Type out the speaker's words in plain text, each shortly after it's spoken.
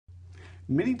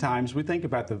Many times we think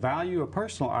about the value of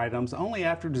personal items only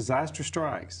after disaster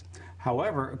strikes.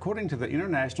 However, according to the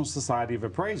International Society of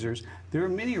Appraisers, there are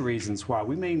many reasons why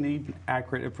we may need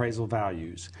accurate appraisal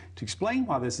values. To explain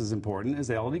why this is important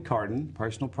is Elodie Cardon,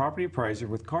 personal property appraiser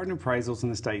with Cardon Appraisals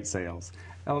and Estate Sales.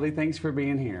 Elodie, thanks for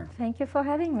being here. Thank you for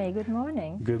having me. Good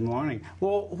morning. Good morning.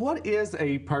 Well, what is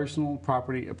a personal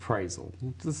property appraisal?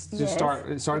 Let's just start at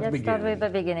the beginning. Let's start with the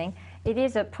beginning. It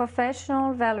is a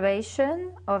professional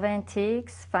valuation of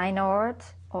antiques, fine art,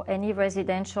 or any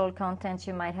residential contents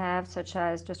you might have, such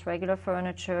as just regular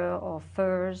furniture or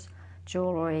furs,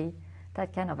 jewelry,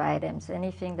 that kind of items,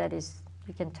 anything that is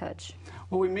you can touch.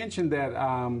 Well, we mentioned that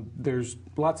there's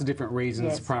lots of different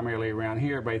reasons, primarily around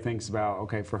here. Everybody thinks about,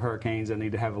 okay, for hurricanes, I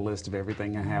need to have a list of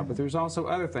everything I have, but there's also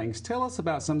other things. Tell us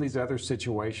about some of these other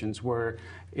situations where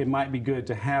it might be good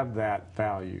to have that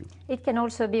value. It can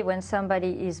also be when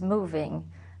somebody is moving.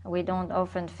 We don't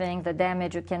often think the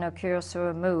damage can occur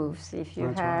through moves. If you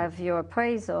have your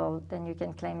appraisal, then you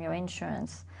can claim your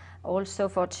insurance. Also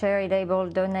for charitable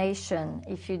donation,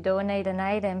 if you donate an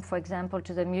item, for example,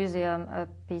 to the museum, a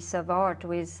piece of art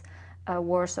with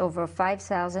worth over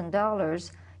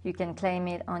 $5,000, you can claim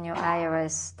it on your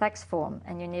IRS tax form,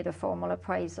 and you need a formal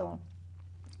appraisal.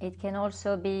 It can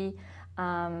also be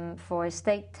for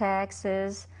estate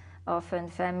taxes. Often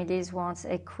families want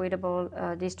equitable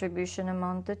distribution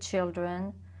among the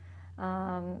children.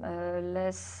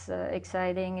 Less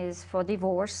exciting is for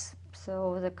divorce,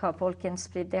 so the couple can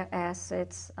split their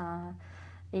assets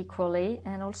equally,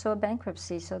 and also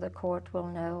bankruptcy, so the court will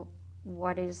know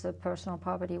what is the personal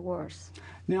property worth.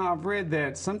 Now, I've read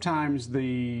that sometimes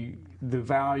the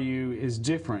value is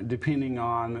different depending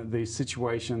on the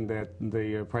situation that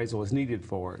the appraisal is needed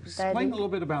for. Explain a little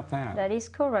bit about that. That is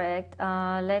correct.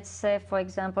 Let's say, for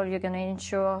example, you're going to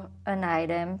insure an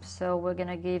item, so we're going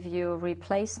to give you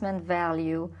replacement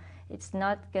value. It's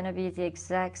not going to be the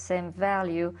exact same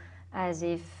value as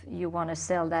if you want to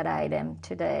sell that item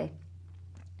today.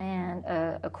 And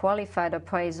a qualified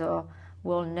appraiser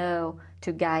will know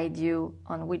to guide you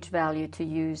on which value to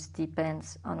use,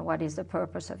 depends on what is the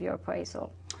purpose of your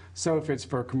appraisal. So if it's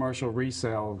for commercial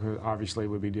resale, obviously it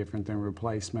would be different than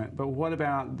replacement, but what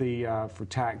about the for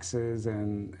taxes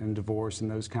and divorce and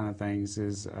those kind of things?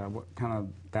 What kind of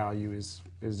value is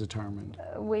determined?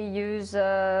 We use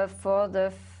for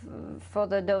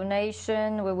the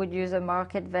donation, we would use a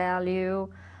market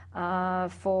value.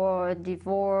 For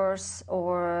divorce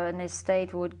or an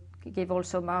estate, would give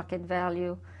also market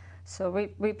value. So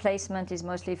replacement is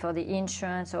mostly for the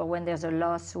insurance or when there's a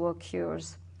loss who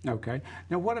occurs. Okay.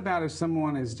 Now what about if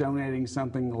someone is donating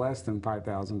something less than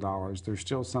 $5,000? There's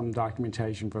still some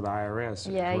documentation for the IRS,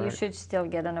 Yeah, correct? You should still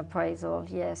get an appraisal,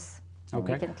 yes.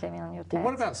 Okay. You can claim it on your tax. But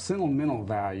what about sentimental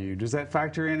value? Does that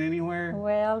factor in anywhere?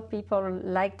 Well, people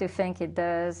like to think it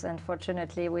does.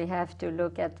 Unfortunately, we have to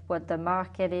look at what the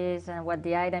market is and what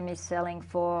the item is selling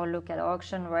for, look at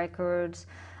auction records,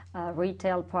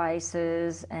 retail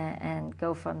prices, and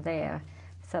go from there.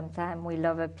 Sometimes we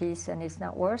love a piece and it's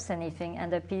not worth anything, and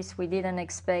the piece we didn't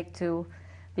expect to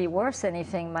be worth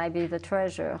anything might be the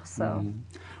treasure. So.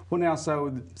 Well, now,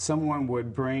 so someone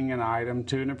would bring an item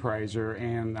to an appraiser,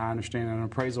 and I understand an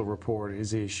appraisal report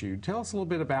is issued. Tell us a little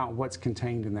bit about what's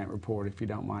contained in that report, if you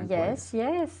don't mind, please.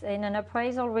 Yes. In an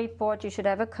appraisal report, you should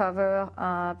have a cover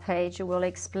page. You will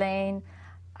explain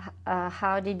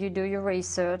how did you do your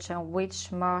research and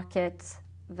which market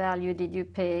value did you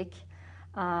pick.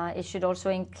 It should also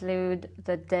include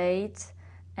the date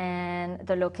and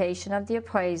the location of the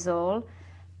appraisal.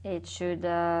 It should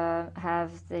have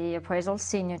the appraisal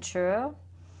signature.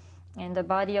 In the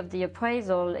body of the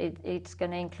appraisal, it's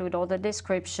going to include all the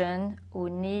description who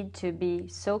need to be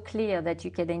so clear that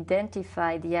you can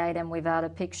identify the item without a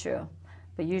picture.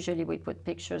 But usually we put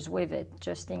pictures with it,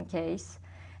 just in case.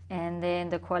 And then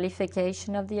the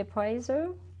qualification of the appraiser,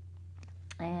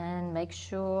 and make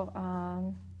sure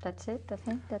that's it. I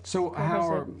think that's so.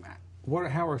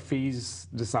 How are fees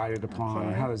decided upon,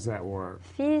 or how does that work?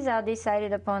 Fees are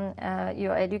decided upon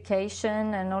your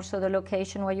education and also the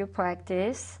location where you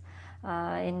practice.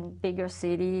 In bigger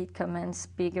city, it commands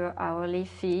bigger hourly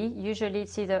fee. Usually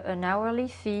it's either an hourly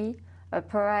fee, a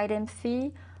per item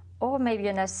fee, or maybe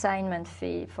an assignment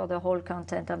fee. For the whole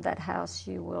content of that house,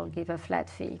 you will give a flat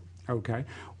fee. Okay.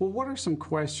 Well, what are some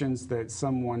questions that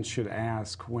someone should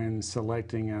ask when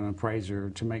selecting an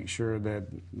appraiser to make sure that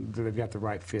they've got the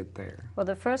right fit there? Well,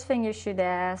 the first thing you should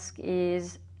ask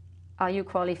is, are you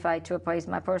qualified to appraise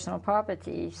my personal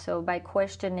property? So by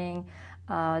questioning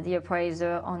the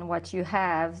appraiser on what you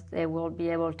have, they will be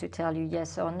able to tell you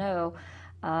yes or no.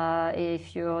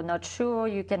 If you're not sure,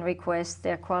 you can request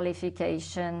their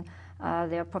qualification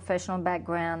their professional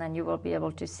background, and you will be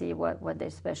able to see what they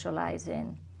specialize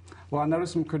in. Well, I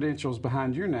noticed some credentials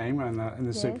behind your name and the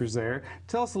Yes. supers there.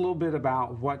 Tell us a little bit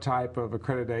about what type of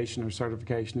accreditation or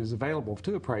certification is available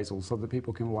to appraisals so that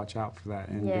people can watch out for that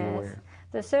and be aware.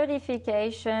 The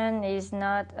certification is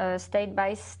not state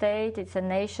by state, it's a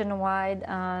nationwide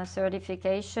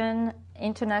certification.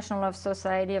 International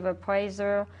Society of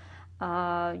Appraisers,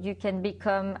 you can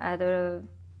become at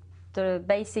the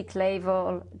basic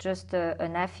level just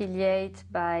an affiliate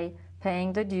by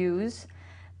paying the dues.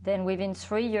 Then within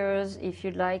 3 years, if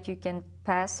you'd like, you can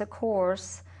pass a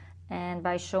course, and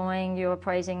by showing your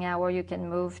appraising hour, you can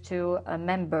move to a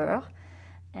member.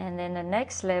 And then the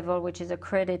next level, which is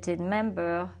accredited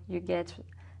member, you get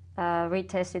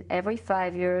retested every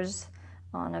 5 years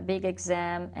on a big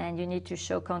exam, and you need to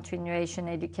show continuation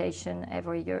education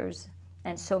every year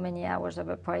and so many hours of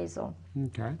appraisal.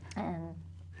 Okay. And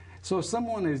so if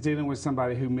someone is dealing with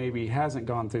somebody who maybe hasn't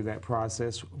gone through that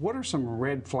process, what are some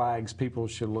red flags people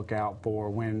should look out for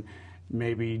when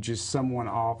maybe just someone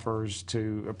offers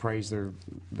to appraise their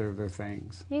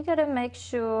things? you got to make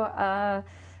sure.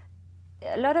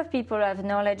 A lot of people have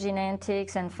knowledge in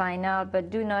antiques and fine art,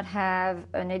 but do not have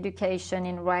an education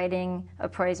in writing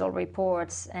appraisal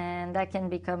reports, and that can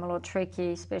become a little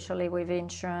tricky, especially with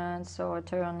insurance or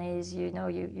attorneys. You know,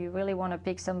 you really want to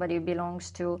pick somebody who belongs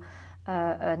to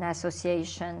an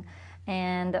association,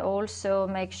 and also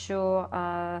make sure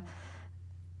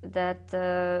that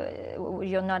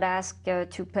you're not asked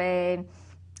to pay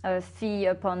a fee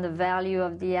upon the value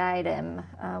of the item.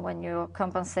 When you're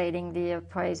compensating the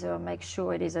appraiser, make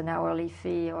sure it is an hourly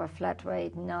fee or a flat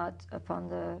rate, not upon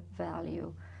the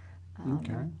value.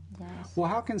 Okay. Yes. Well,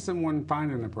 how can someone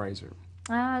find an appraiser?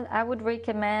 I would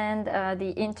recommend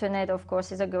the internet, of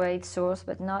course, is a great source,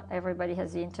 but not everybody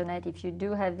has the internet. If you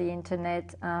do have the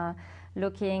internet,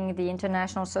 looking the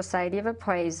International Society of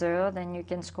Appraisers, then you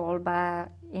can scroll by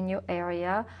in your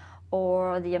area,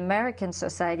 or the American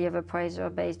Society of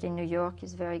Appraisers based in New York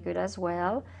is very good as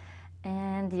well.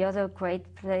 And the other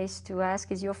great place to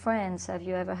ask is your friends. Have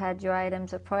you ever had your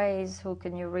items appraised? Who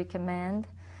can you recommend?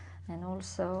 And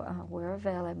also, we're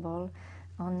available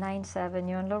on 9th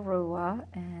Avenue in La Rua,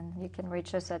 and you can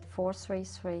reach us at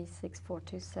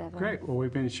 433-6427. Great. Well,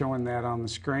 we've been showing that on the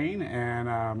screen,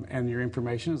 and your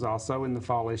information is also in the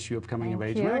fall issue of Coming of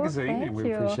Age magazine, and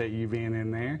we appreciate you being in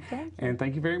there. Thank you. And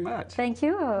thank you very much. Thank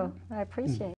you. I appreciate it.